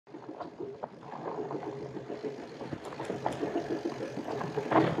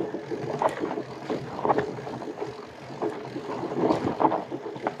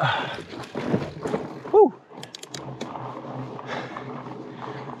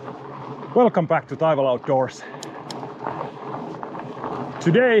Welcome back to Taival Outdoors.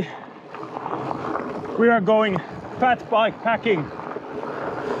 Today we are going fat bike packing.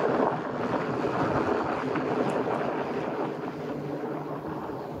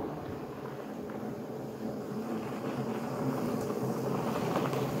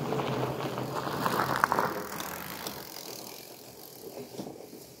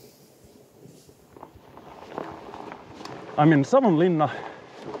 I'm in Savonlinna,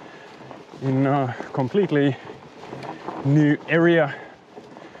 in a completely new area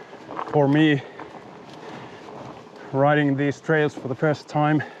for me, riding these trails for the first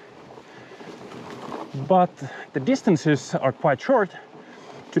time. But the distances are quite short.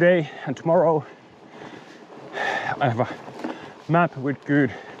 Today and tomorrow I have a map with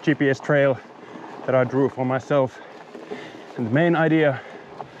good GPS trail that I drew for myself. And the main idea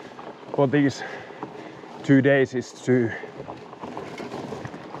for these 2 days is to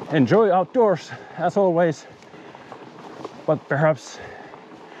enjoy outdoors as always, but perhaps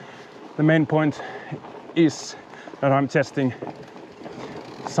the main point is that I'm testing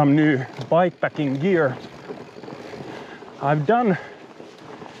some new bikepacking gear. I've done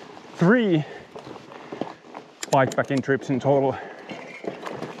 3 bikepacking trips in total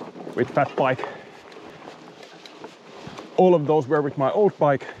with fat bike. All of those were with my old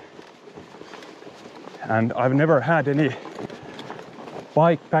bike, and I've never had any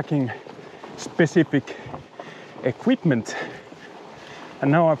bikepacking specific equipment.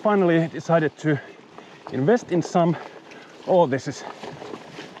 And now I finally decided to invest in some. Oh, this is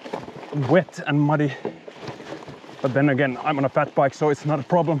wet and muddy. But then again, I'm on a fat bike, so it's not a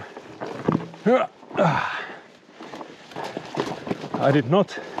problem. I did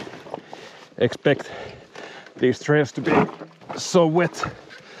not expect these trails to be so wet,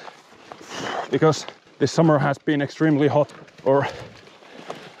 because this summer has been extremely hot, or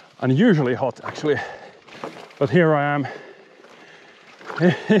unusually hot actually. But here I am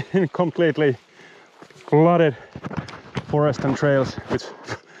in completely flooded forest and trails, which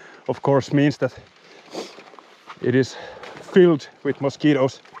of course means that it is filled with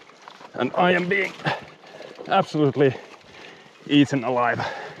mosquitoes, and I am being absolutely eaten alive.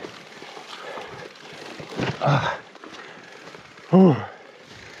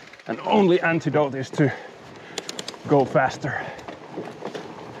 And only antidote is to go faster.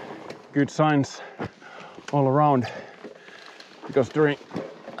 Good signs all around, because during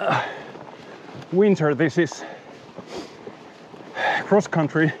winter this is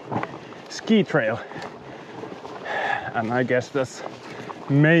cross-country ski trail, and I guess that's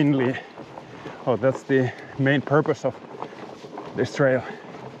mainly, oh, that's the main purpose of this trail.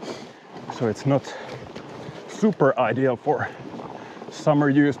 So it's not super ideal for summer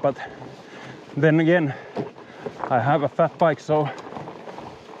use, but then again, I have a fat bike, so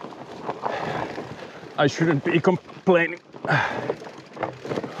I shouldn't be complaining.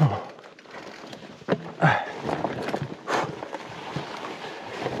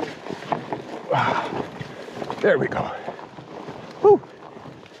 There we go. Whew.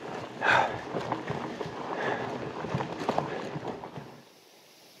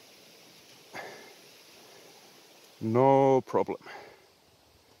 No problem.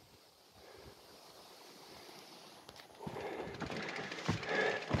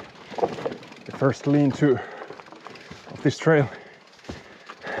 The first lean-to of this trail.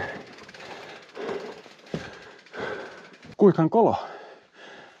 Kuikankolo.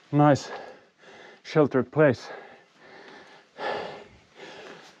 Nice sheltered place.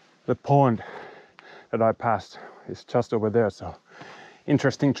 The pond that I passed is just over there, so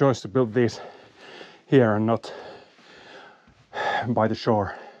interesting choice to build these here and not by the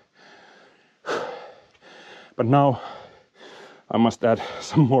shore. But now I must add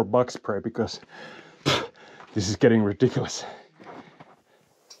some more bug spray, because this is getting ridiculous.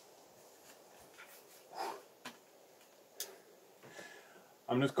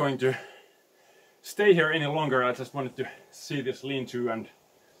 I'm not going to stay here any longer. I just wanted to see this lean-to, and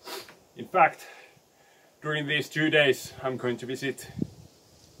in fact, during these 2 days I'm going to visit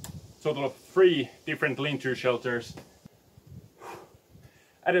a total of 3 different lean-to shelters.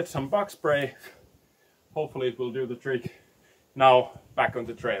 Added some bug spray. Hopefully it will do the trick. Now back on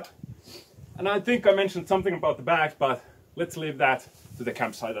the trail. And I think I mentioned something about the bags, but let's leave that to the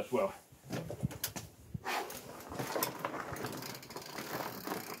campsite as well.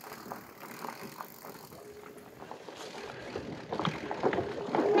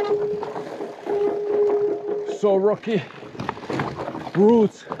 So rocky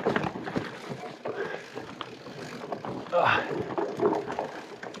roots.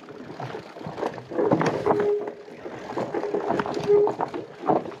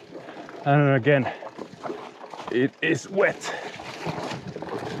 And again, it is wet.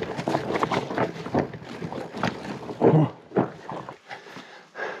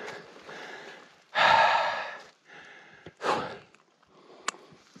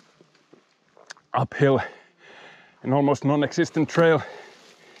 Uphill, an almost non-existent trail,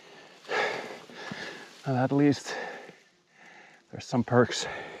 and at least there's some perks.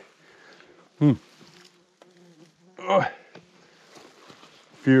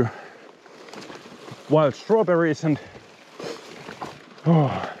 Few wild strawberries and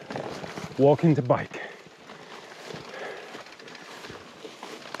walking the bike.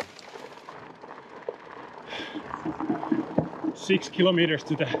 Six kilometers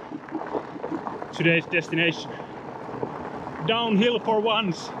to today's destination. Downhill for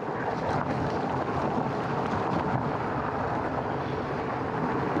once.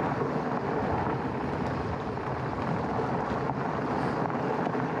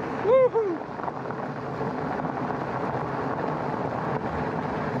 Woohoo!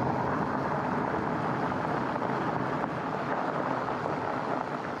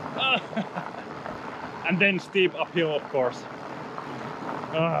 And then steep uphill, of course.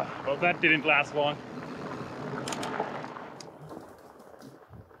 Well, that didn't last long.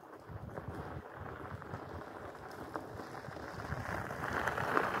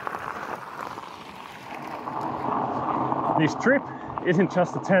 This trip isn't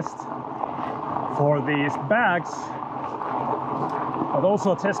just a test for these bags, but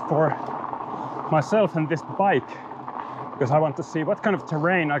also a test for myself and this bike, because I want to see what kind of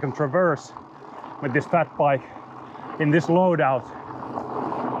terrain I can traverse with this fat bike in this loadout.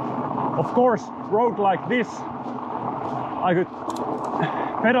 Of course, road like this, I could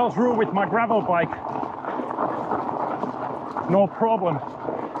pedal through with my gravel bike, no problem.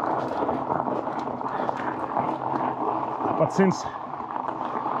 But since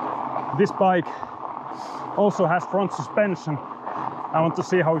this bike also has front suspension, I want to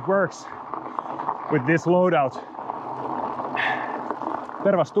see how it works with this loadout.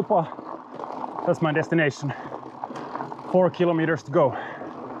 Tervastupa, that's my destination. 4 kilometers to go.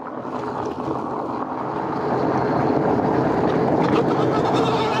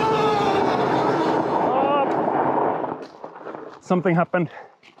 Something happened.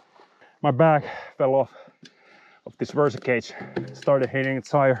 My bag fell off of this Versa cage, started hitting its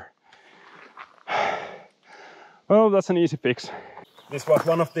tire. Well, that's an easy fix. This was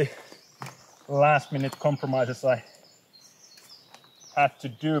one of the last minute compromises I had to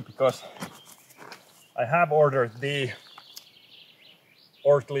do, because I have ordered the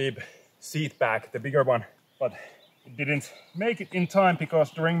Ortlieb seat bag, the bigger one, but it didn't make it in time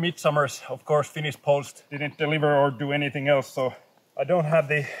because during midsummers, of course, Finnish Post didn't deliver or do anything else, so I don't have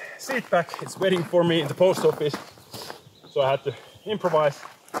the seat pack. It's waiting for me in the post office, so I had to improvise.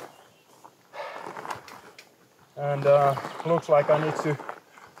 And looks like I need to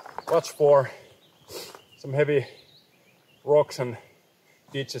watch for some heavy rocks and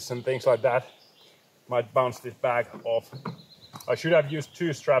ditches and things like that. Might bounce this bag off. I should have used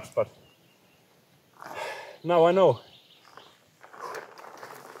 2 straps, but now I know.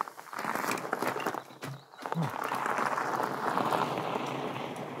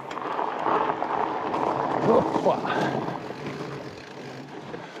 Oppa.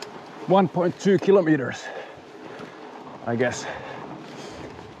 1.2 kilometers, I guess.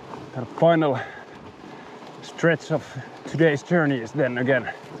 The final stretch of today's journey is then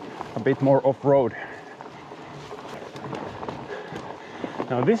again a bit more off-road.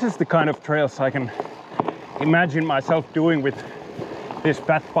 Now this is the kind of trails I can imagine myself doing with this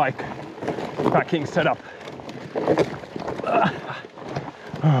fat bike packing setup.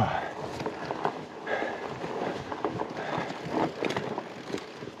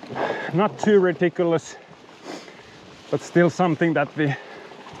 Not too ridiculous, but still something that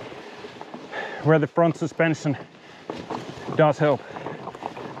where the front suspension does help,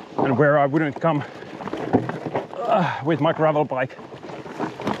 and where I wouldn't come with my gravel bike.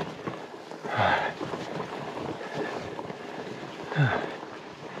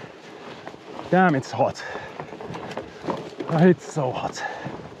 Damn, it's hot. It's so hot.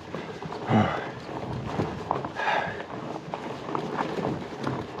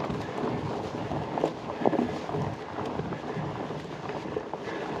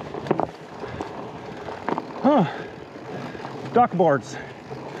 Duckboards,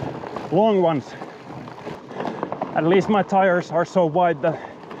 long ones. At least my tires are so wide that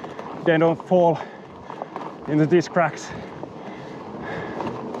they don't fall into these cracks.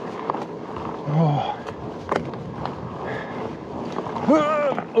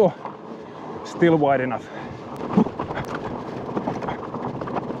 Oh, still wide enough.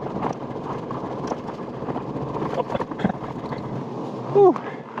 Whew.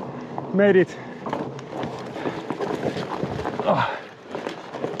 Made it. Oh.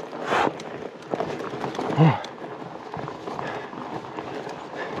 Oh.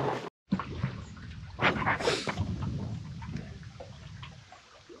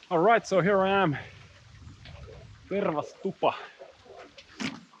 All right, so here I am, Tervastupa.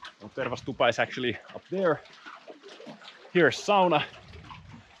 Well, Tervastupa is actually up there. Here's sauna,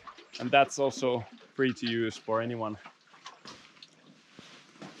 and that's also free to use for anyone.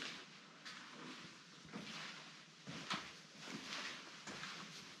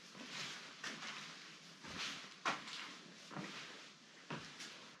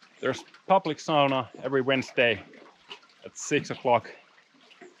 There's public sauna every Wednesday at 6 o'clock,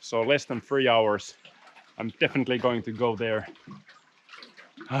 so less than 3 hours. I'm definitely going to go there.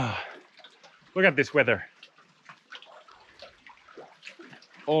 Look at this weather.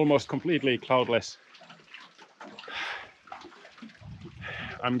 Almost completely cloudless.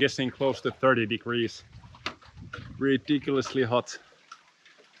 I'm guessing close to 30 degrees. Ridiculously hot.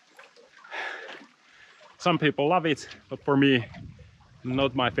 Some people love it, but for me,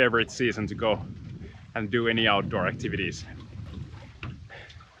 not my favorite season to go and do any outdoor activities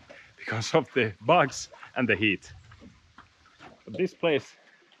because of the bugs and the heat. But this place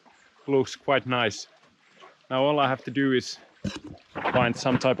looks quite nice. Now all I have to do is find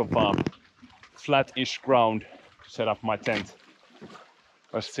some type of flat-ish ground to set up my tent.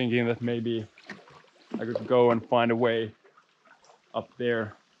 I was thinking that maybe I could go and find a way up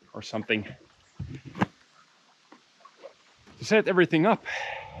there or something to set everything up,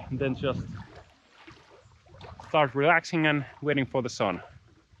 and then just start relaxing and waiting for the sun.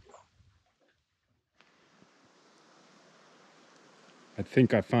 I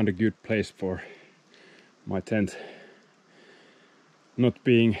think I found a good place for my tent. Not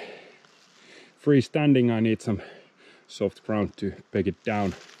being freestanding, I need some soft ground to peg it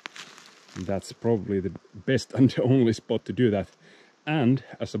down. And that's probably the best and the only spot to do that. And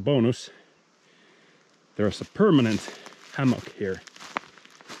as a bonus, there's a permanent hammock here.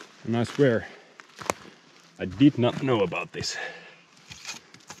 And I swear, I did not know about this.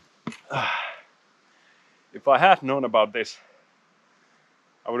 If I had known about this,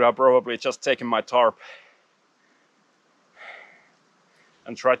 I would have probably just taken my tarp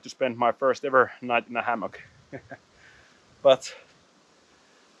and tried to spend my first ever night in a hammock. But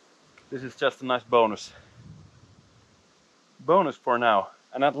this is just a nice bonus. Bonus for now.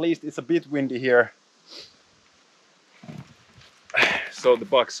 And at least it's a bit windy here, so the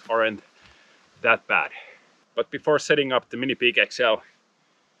bugs aren't that bad. But before setting up the Mini Peak XL,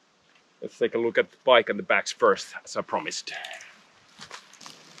 let's take a look at the bike and the backs first, as I promised.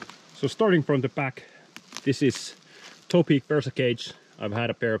 So starting from the back, this is Toe Peak Versa Cage. I've had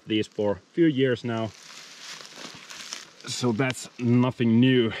a pair of these for a few years now, so that's nothing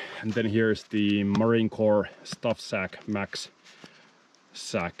new. And then here's the Marine Corps Stuff Sack Max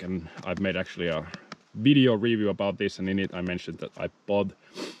sack, and I've made actually a video review about this, and in it I mentioned that I bought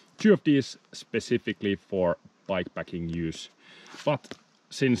 2 of these specifically for bikepacking use. But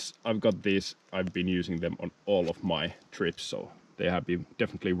since I've got these, I've been using them on all of my trips, so they have been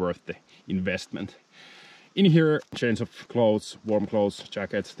definitely worth the investment. In here, change of clothes, warm clothes,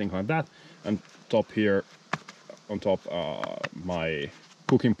 jackets, things like that. And top here, on top, my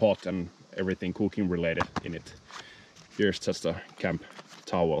cooking pot and everything cooking related in it. Here's just a camp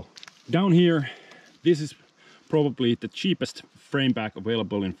towel. Down here, this is probably the cheapest frame bag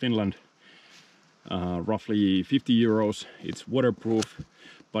available in Finland. Roughly 50 euros. It's waterproof,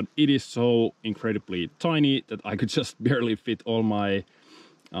 but it is so incredibly tiny that I could just barely fit all my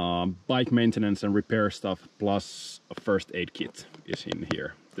bike maintenance and repair stuff, plus a first aid kit is in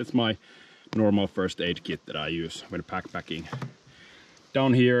here. That's my normal first aid kit that I use when backpacking.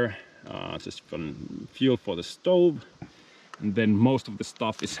 Down here, just some fuel for the stove, and then most of the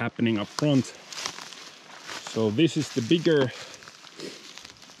stuff is happening up front. So this is the bigger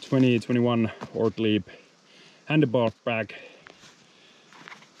 2021 Ortlieb handlebar-pack,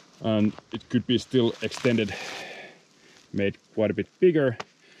 and it could be still extended, made quite a bit bigger,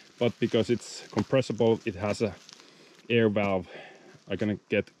 but because it's compressible, it has a air valve. I'm gonna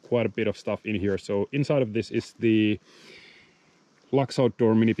get quite a bit of stuff in here. So inside of this is the Lux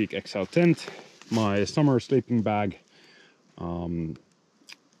Outdoor Mini Peak XL tent, my summer sleeping bag,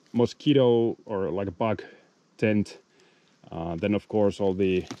 mosquito or like a bug tent, then of course all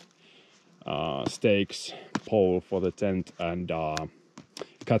the stakes, pole for the tent, and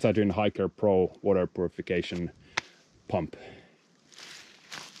Katadyn Hiker Pro water purification pump.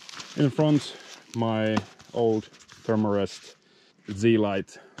 In front, my old Thermarest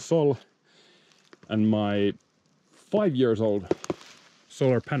Z-Lite Sol and my 5 years old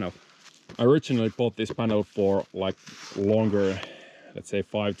solar panel. I originally bought this panel for like longer, let's say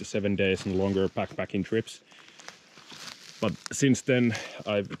 5 to 7 days and longer backpacking trips. But since then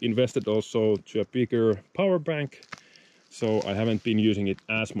I've invested also to a bigger power bank, so I haven't been using it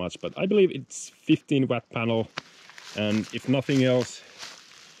as much, but I believe it's 15 watt panel, and if nothing else,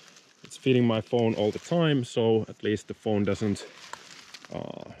 it's feeding my phone all the time, so at least the phone doesn't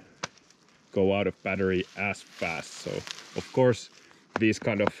go out of battery as fast. So of course these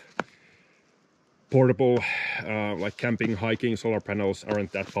kind of portable like camping, hiking solar panels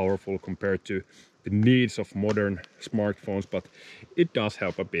aren't that powerful compared to the needs of modern smartphones, but it does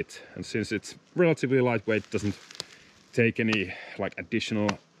help a bit. And since it's relatively lightweight, doesn't take any like additional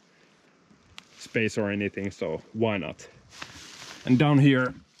space or anything, so why not? And down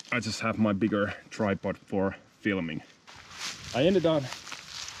here I just have my bigger tripod for filming. I ended up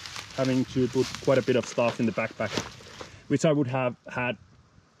having to put quite a bit of stuff in the backpack, which I would have had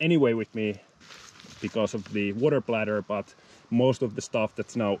anyway with me because of the water bladder, but most of the stuff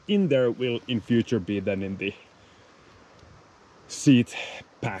that's now in there will in future be then in the seat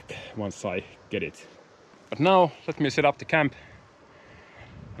pack once I get it. But now let me set up the camp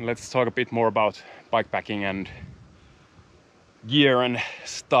and let's talk a bit more about bikepacking and gear and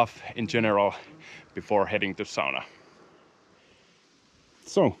stuff in general before heading to sauna.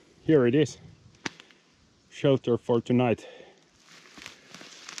 So here it is, shelter for tonight.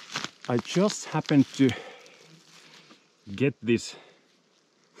 I just happened to get this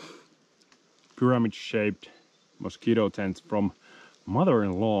pyramid-shaped mosquito tent from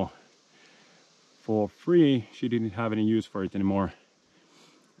mother-in-law for free. She didn't have any use for it anymore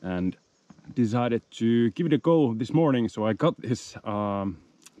and decided to give it a go this morning. So I got this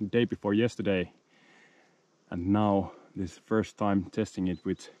day before yesterday, and now this is the first time testing it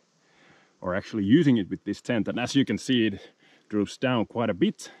with, or actually using it with this tent. And as you can see, it droops down quite a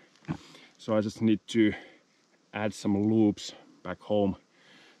bit. So I just need to add some loops back home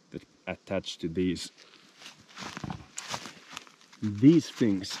that attach to these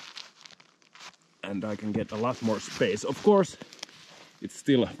things, and I can get a lot more space. Of course, it's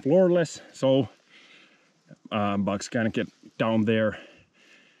still floorless, so bugs can get down there,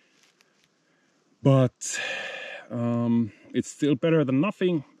 but it's still better than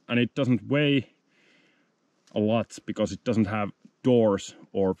nothing, and it doesn't weigh a lot because it doesn't have doors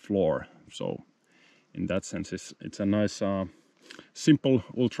or floor. So in that sense it's a nice simple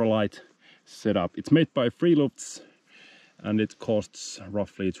ultralight setup. It's made by Freelufts and it costs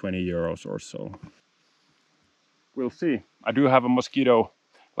roughly 20 euros or so. We'll see. I do have a mosquito,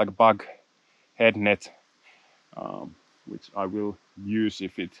 like bug head net, which I will use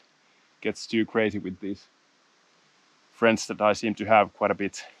if it gets too crazy with these friends that I seem to have quite a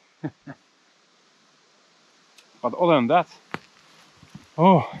bit. But other than that,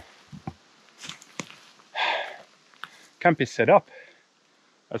 camp is set up.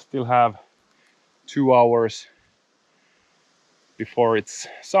 I still have 2 hours before it's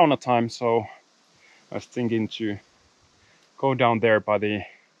sauna time, so I was thinking to go down there by the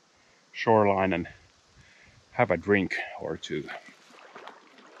shoreline and have a drink or two.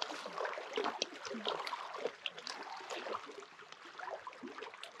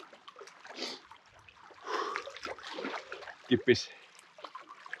 Kippis.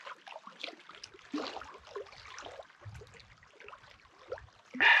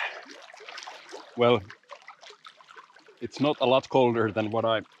 Well, it's not a lot colder than what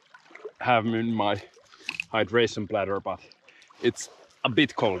I have in my hydration bladder, but it's a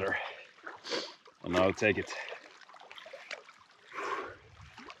bit colder, and I'll take it.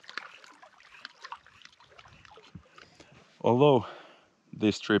 Although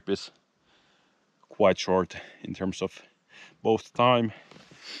this trip is quite short in terms of both time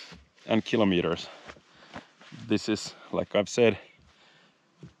and kilometers, this is, like I've said,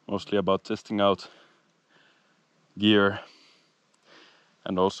 mostly about testing out gear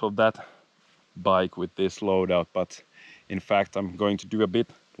and also that bike with this loadout. But in fact I'm going to do a bit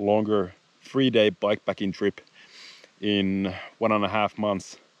longer 3-day bikepacking trip in 1.5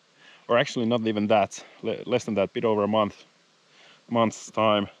 months, or actually not even that, less than that, bit over a month's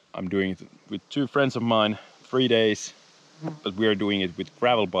time. I'm doing it with 2 friends of mine, 3 days, but we are doing it with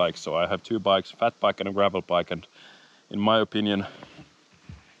gravel bikes. So I have 2 bikes, fat bike and a gravel bike, and in my opinion,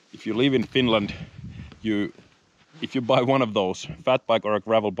 if you live in Finland, if you buy one of those, fat bike or a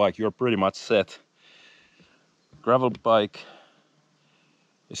gravel bike, you're pretty much set. Gravel bike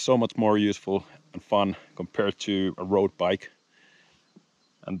is so much more useful and fun compared to a road bike.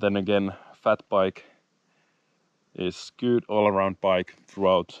 And then again, fat bike is good all-around bike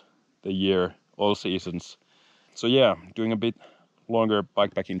throughout the year, all seasons. So yeah, doing a bit longer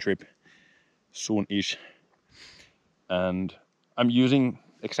bikepacking trip soon-ish, and I'm using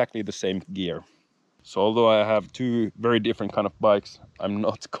exactly the same gear. So although I have two very different kind of bikes, I'm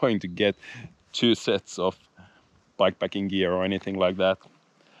not going to get two sets of bikepacking gear or anything like that.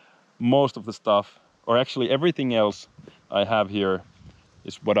 Most of the stuff, or actually everything else I have here,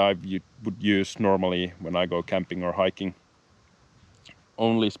 is what I would use normally when I go camping or hiking.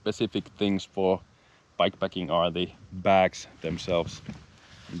 Only specific things for bikepacking are the bags themselves,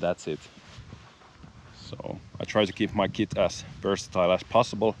 and that's it. So I try to keep my kit as versatile as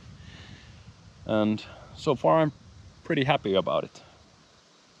possible, and so far I'm pretty happy about it.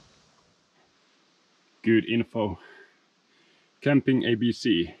 Good info. Camping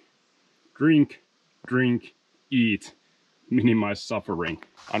ABC. Drink, drink, eat, minimize suffering.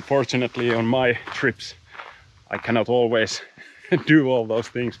 Unfortunately, on my trips, I cannot always do all those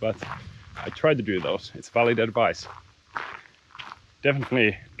things, but I try to do those. It's valid advice.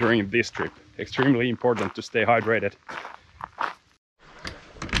 Definitely during this trip, extremely important to stay hydrated.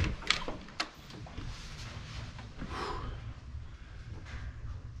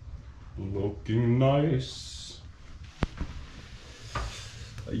 Looking nice.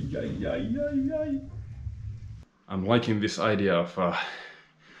 Ay, ay, ay, ay, ay. I'm liking this idea of a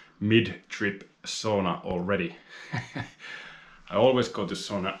mid-trip sauna already. I always go to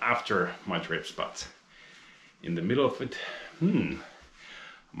sauna after my trips, but in the middle of it, I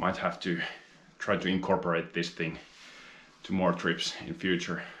might have to try to incorporate this thing to more trips in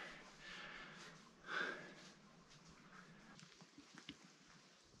future.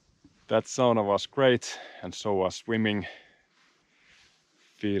 That sauna was great, and so was swimming.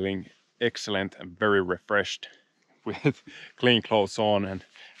 Feeling excellent and very refreshed with clean clothes on, and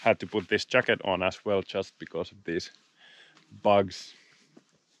had to put this jacket on as well just because of these bugs.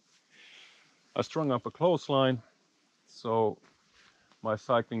 I strung up a clothesline so my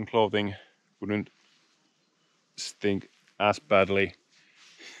cycling clothing wouldn't stink as badly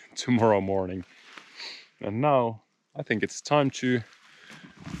tomorrow morning. And now I think it's time to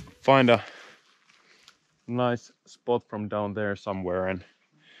find a nice spot from down there somewhere and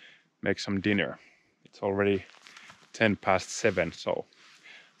make some dinner. It's already 7:10, so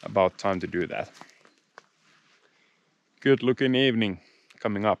about time to do that. Good looking evening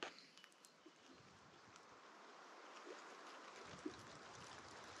coming up.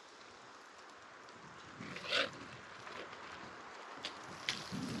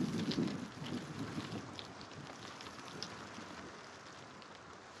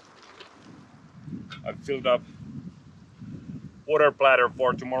 I've filled up water bladder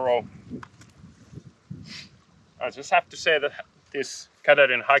for tomorrow. I just have to say that this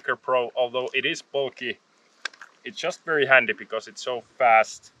Canadian Hiker Pro, although it is bulky, it's just very handy because it's so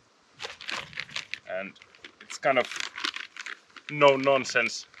fast and it's kind of no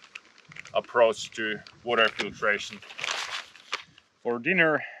nonsense approach to water filtration. For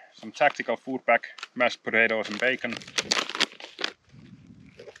dinner, some tactical food pack, mashed potatoes and bacon.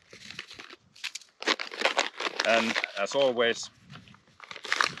 And as always,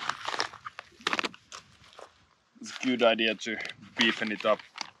 it's a good idea to beefen it up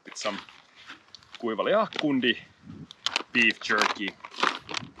with some kuivalihakundi beef jerky.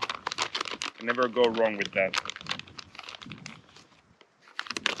 Can never go wrong with that.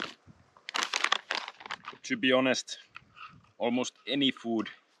 But to be honest, almost any food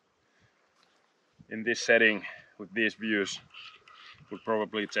in this setting with these views would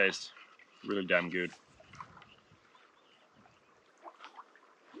probably taste really damn good.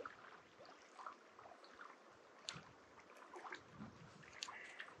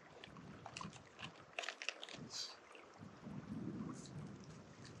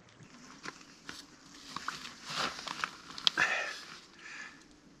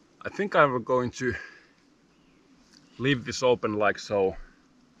 I think I'm going to leave this open like so.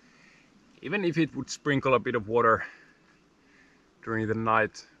 Even if it would sprinkle a bit of water during the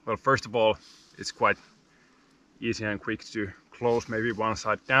night. Well, first of all, it's quite easy and quick to close maybe one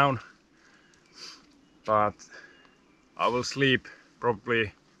side down. But I will sleep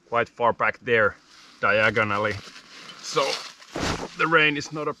probably quite far back there diagonally. So the rain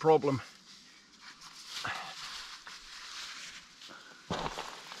is not a problem.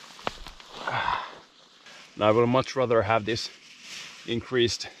 And I will much rather have this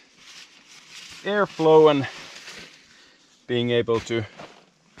increased airflow and being able to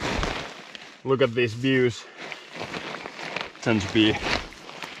look at these views than to be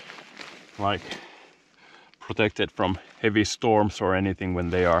like protected from heavy storms or anything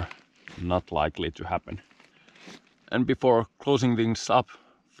when they are not likely to happen. And before closing things up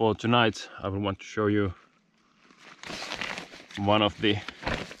for tonight, I will want to show you one of the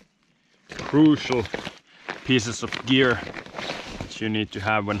crucial pieces of gear that you need to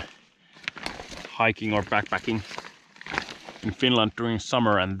have when hiking or backpacking in Finland during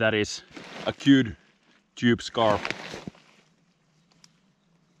summer, and that is a good tube scarf.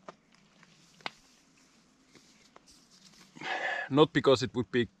 Not because it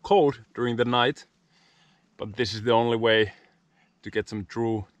would be cold during the night, but this is the only way to get some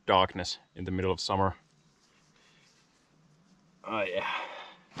true darkness in the middle of summer. Oh yeah.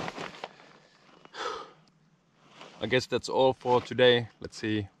 I guess that's all for today. Let's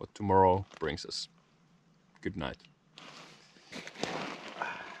see what tomorrow brings us. Good night.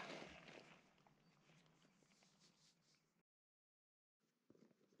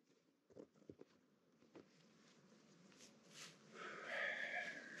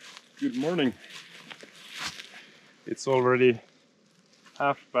 Good morning. It's already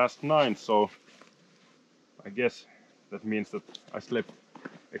 9:30, so I guess that means that I slept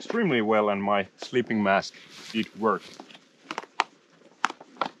extremely well and my sleeping mask did work.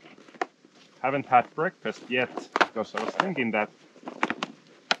 Haven't had breakfast yet because I was thinking that,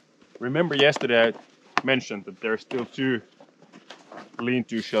 remember yesterday I mentioned that there are still 2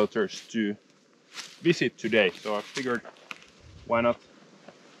 lean-to shelters to visit today, so I figured why not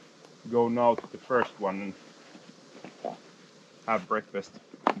go now to the first one and have breakfast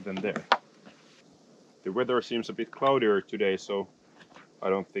then there. The weather seems a bit cloudier today, so I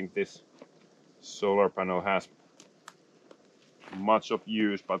don't think this solar panel has much of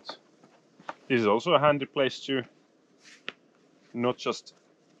use, but this is also a handy place to not just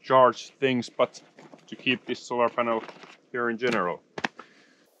charge things, but to keep this solar panel here in general.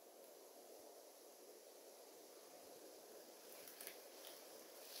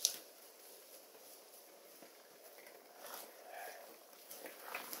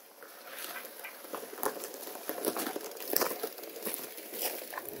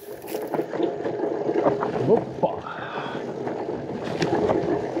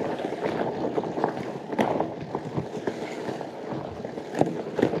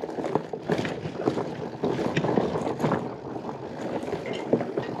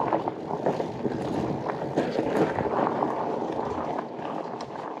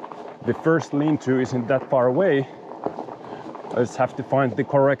 The first lean-to isn't that far away. I just have to find the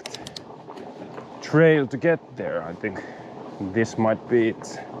correct trail to get there. I think this might be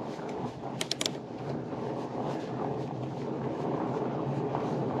it.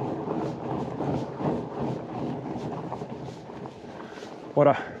 What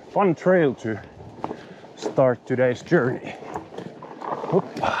a fun trail to start today's journey.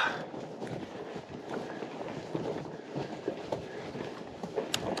 Hoppa.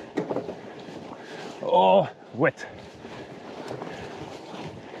 Oh, wet.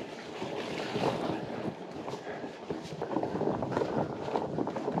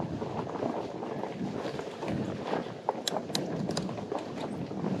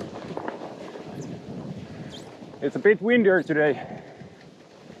 It's a bit windier today.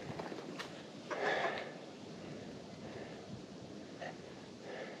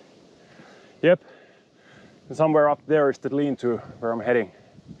 Yep, and somewhere up there is the lean-to where I'm heading.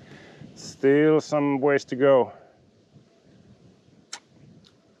 Still some ways to go.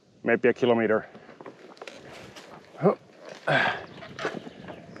 Maybe a kilometer.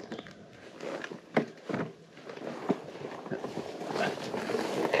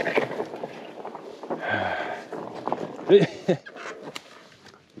 The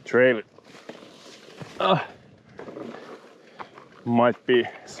trail might be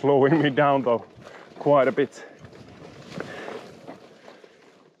slowing me down though quite a bit.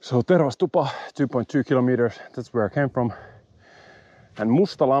 So Tervastupa, 2.2 kilometers, that's where I came from. And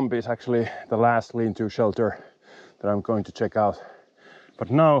Mustalampi is actually the last lean-to shelter that I'm going to check out.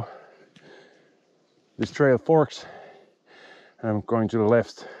 But now this trail forks and I'm going to the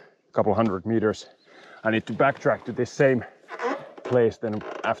left a couple 100 meters. I need to backtrack to this same place then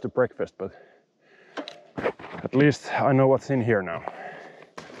after breakfast, but at least I know what's in here now.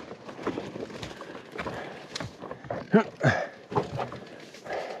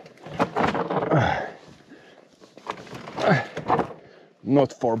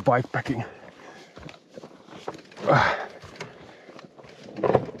 Not for bikepacking.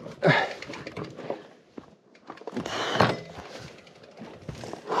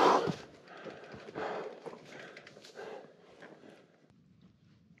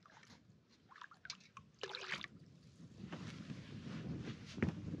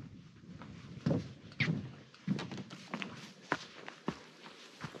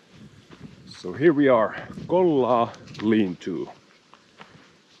 So here we are, Kollaa lean-to.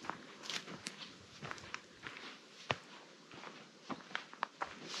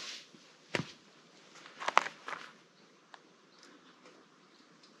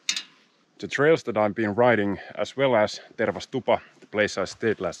 The trails that I've been riding, as well as Tervastupa, the place I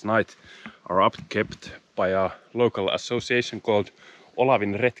stayed last night, are upkept by a local association called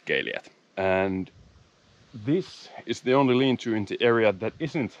Olavin Retkeilijät. And this is the only lean-to in the area that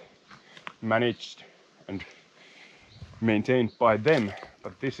isn't managed and maintained by them,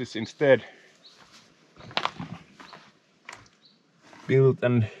 but this is instead built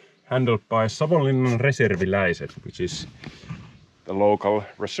and handled by Savonlinnan reserviläiset, which is the local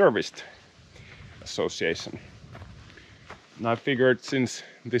reservist association. And I figured, since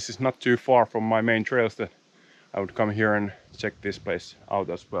this is not too far from my main trails, that I would come here and check this place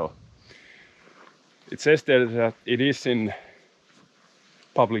out as well. It says there that it is in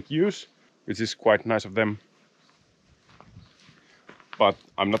public use, which is quite nice of them. But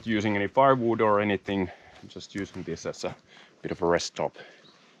I'm not using any firewood or anything. I'm just using this as a bit of a rest stop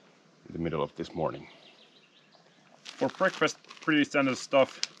in the middle of this morning. For breakfast, pretty standard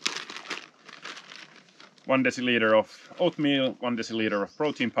stuff. 1 deciliter of oatmeal, 1 deciliter of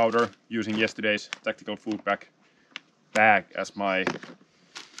protein powder, using yesterday's tactical food bag as my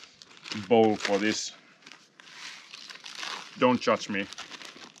bowl for this. Don't judge me.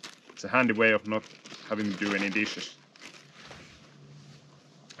 It's a handy way of not having to do any dishes.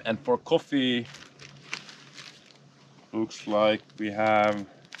 And for coffee, looks like we have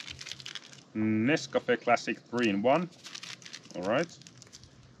Nescafe Classic 3-in-1. Alright.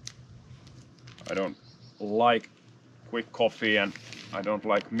 I don't like quick coffee and I don't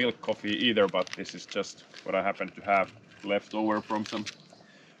like milk coffee either, but this is just what I happen to have left over from some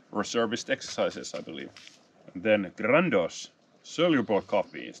reservist exercises, I believe. And then Grandos soluble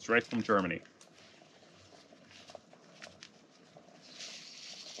coffee, straight from Germany.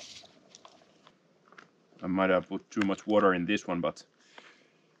 I might have put too much water in this one, but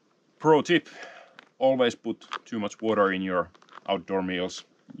pro tip, always put too much water in your outdoor meals.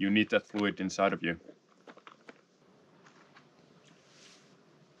 You need that fluid inside of you.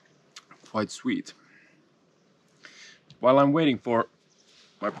 Quite sweet. While I'm waiting for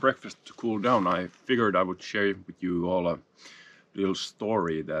my breakfast to cool down, I figured I would share with you all a little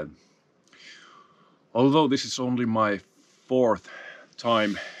story that, although this is only my 4th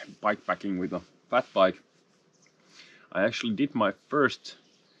time bikepacking with a fat bike, I actually did my first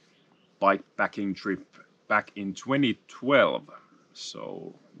bikepacking trip back in 2012.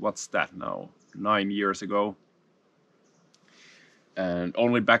 So what's that now? 9 years ago. And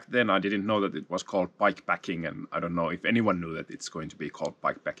only back then I didn't know that it was called bikepacking, and I don't know if anyone knew that it's going to be called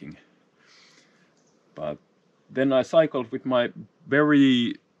bikepacking. But then I cycled with my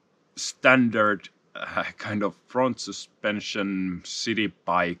very standard kind of front suspension city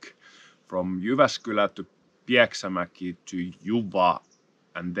bike from Jyväskylä to Pieksämäki to Juva,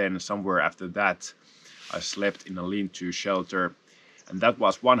 and then somewhere after that I slept in a lean-to shelter, and that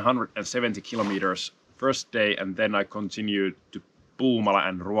was 170 kilometers first day, and then I continued to Puumala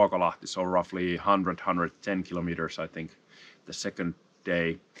and Ruokolahti, so roughly 110 kilometers I think the second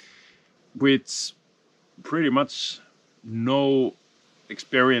day, with pretty much no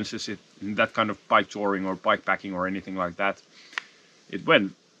experiences in that kind of bike touring or bikepacking or anything like that. It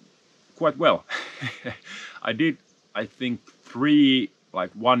went quite well. I did, I think, 3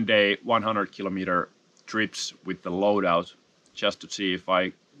 1 day 100 kilometer trips with the loadout, just to see if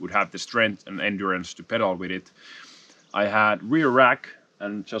I would have the strength and endurance to pedal with it. I had rear rack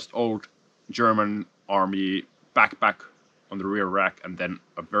and just old German army backpack on the rear rack, and then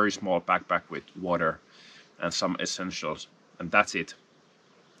a very small backpack with water and some essentials, and that's it.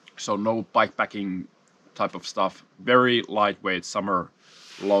 So no bikepacking type of stuff. Very lightweight summer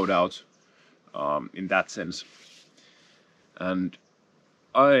loadout in that sense. And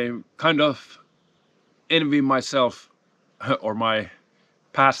I kind of envy myself or my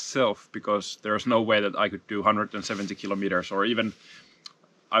past self, because there's no way that I could do 170 kilometers, or even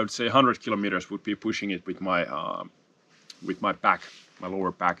I would say 100 kilometers would be pushing it with my back. My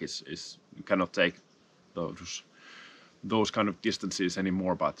lower back is you cannot take those kind of distances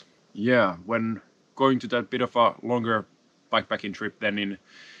anymore. But yeah, when going to that bit of a longer bikepacking trip, then in a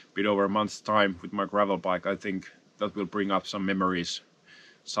bit over a month's time with my gravel bike, I think that will bring up some memories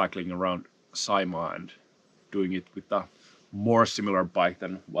cycling around Saimaa and doing it with a more similar bike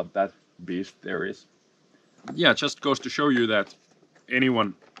than what that beast there is. Yeah, just goes to show you that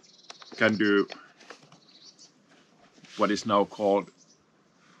anyone can do what is now called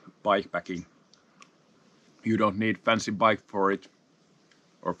bikepacking. You don't need fancy bike for it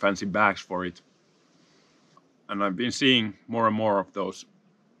or fancy bags for it. And I've been seeing more and more of those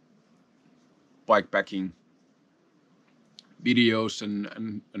bikepacking videos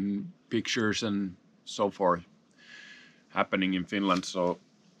and pictures and so forth happening in Finland. So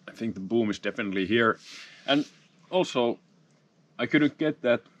I think the boom is definitely here. And also, I couldn't get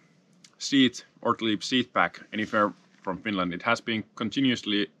that seat, Ortlieb seat pack anywhere from Finland. It has been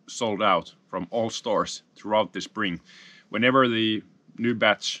continuously sold out from all stores throughout the spring. Whenever the new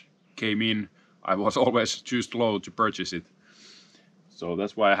batch came in, I was always too slow to purchase it. So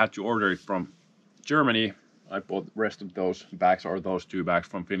that's why I had to order it from Germany. I bought the rest of those bags, or those 2 bags,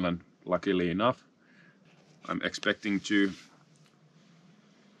 from Finland, luckily enough. I'm expecting to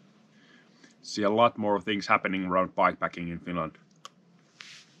see a lot more things happening around bikepacking in Finland.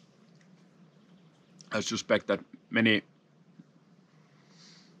 I suspect that many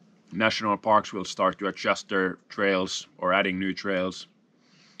national parks will start to adjust their trails or adding new trails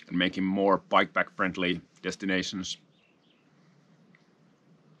and making more bikepack friendly destinations.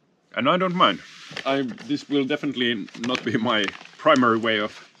 And I don't mind. This will definitely not be my primary way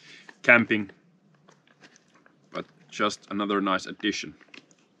of camping, but just another nice addition.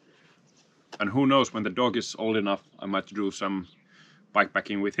 And who knows, when the dog is old enough, I might do some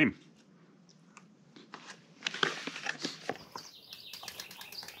bikepacking with him.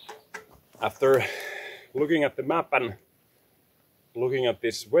 After looking at the map and looking at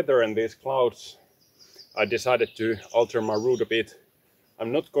this weather and these clouds, I decided to alter my route a bit.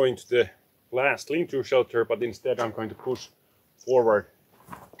 I'm not going to the last lean-to shelter, but instead I'm going to push forward,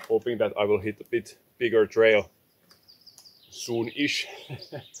 hoping that I will hit a bit bigger trail soon-ish.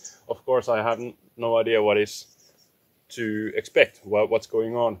 Of course, I have no idea what is to expect, what's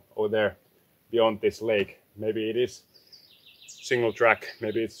going on over there beyond this lake. Maybe it is single track,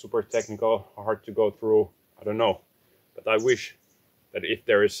 maybe it's super technical, hard to go through, I don't know. But I wish that if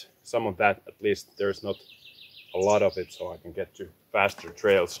there is some of that, at least there's not a lot of it, so I can get to faster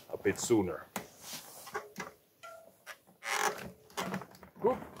trails a bit sooner.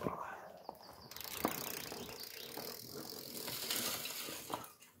 Whoop.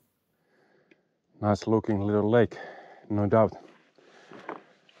 Nice looking little lake, no doubt.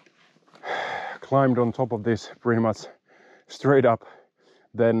 Climbed on top of this pretty much straight up,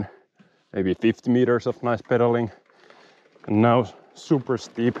 then maybe 50 meters of nice pedaling, and now super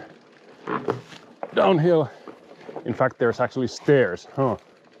steep downhill. In fact, there's actually stairs,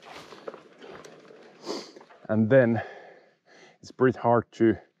 and then it's pretty hard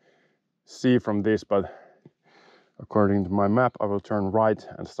to see from this, but according to my map, I will turn right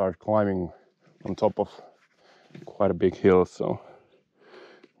and start climbing on top of quite a big hill, so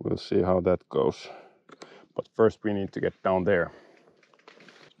we'll see how that goes. But first we need to get down there.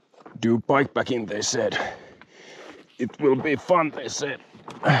 Do bikepacking, they said. It will be fun, they said.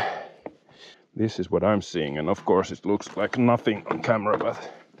 This is what I'm seeing, and of course it looks like nothing on camera,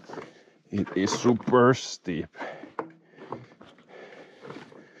 but it is super steep.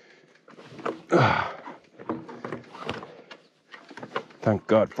 Thank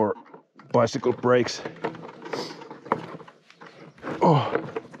God for bicycle brakes. Oh.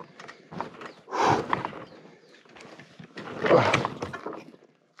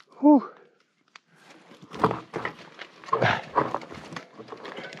 Whew.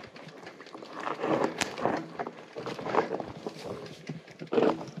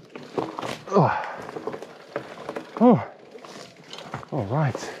 Oh. All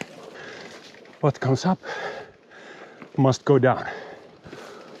right. What comes up must go down.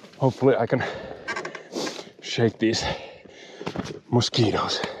 Hopefully I can shake these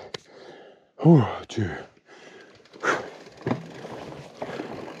mosquitoes. Ooh, two.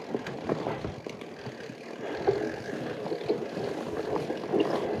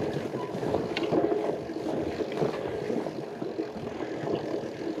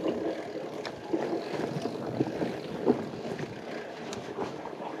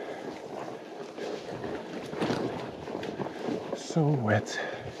 So wet.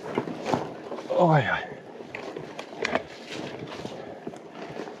 Oh yeah.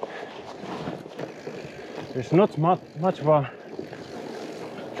 There's not much of a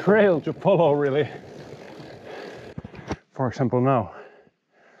trail to follow, really. For example, now.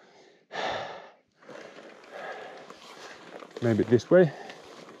 Maybe this way.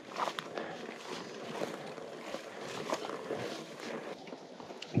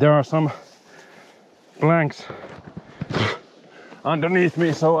 There are some blanks underneath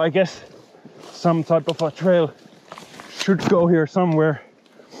me, so I guess some type of a trail should go here somewhere.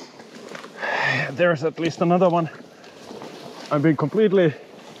 There's at least another one. I've been completely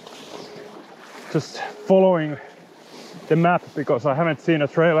just following the map because I haven't seen a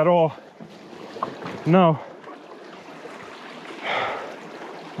trail at all. Now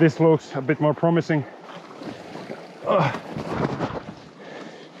this looks a bit more promising.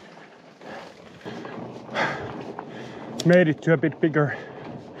 Made it to a bit bigger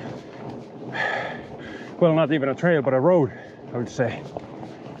well, not even a trail, but a road, I would say.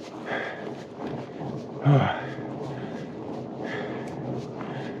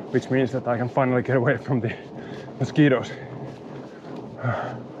 Which means that I can finally get away from the mosquitoes.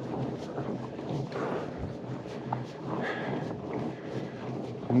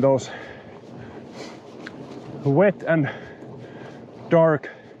 And those wet and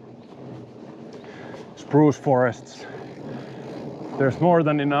dark spruce forests, there's more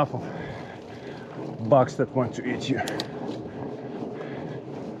than enough of bugs that want to eat you.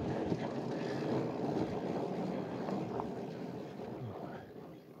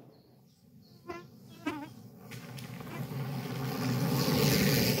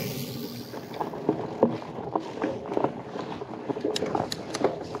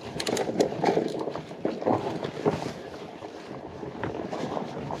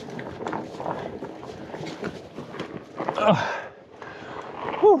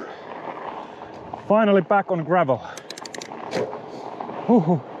 Whew. Finally back on gravel.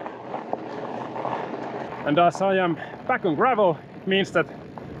 Whew. And as I am back on gravel, it means that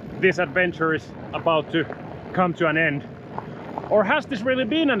this adventure is about to come to an end. Or has this really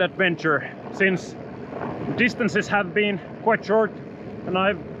been an adventure, since distances have been quite short and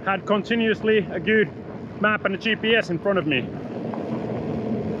I've had continuously a good map and a GPS in front of me?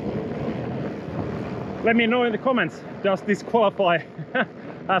 Let me know in the comments, does this qualify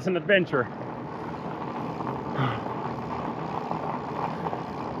as an adventure?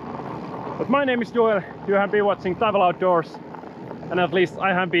 But my name is Joel, you have been watching Taival Outdoors, and at least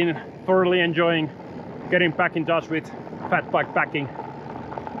I have been thoroughly enjoying getting back in touch with fat bike packing.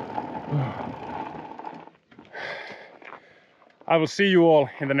 I will see you all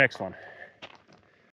in the next one.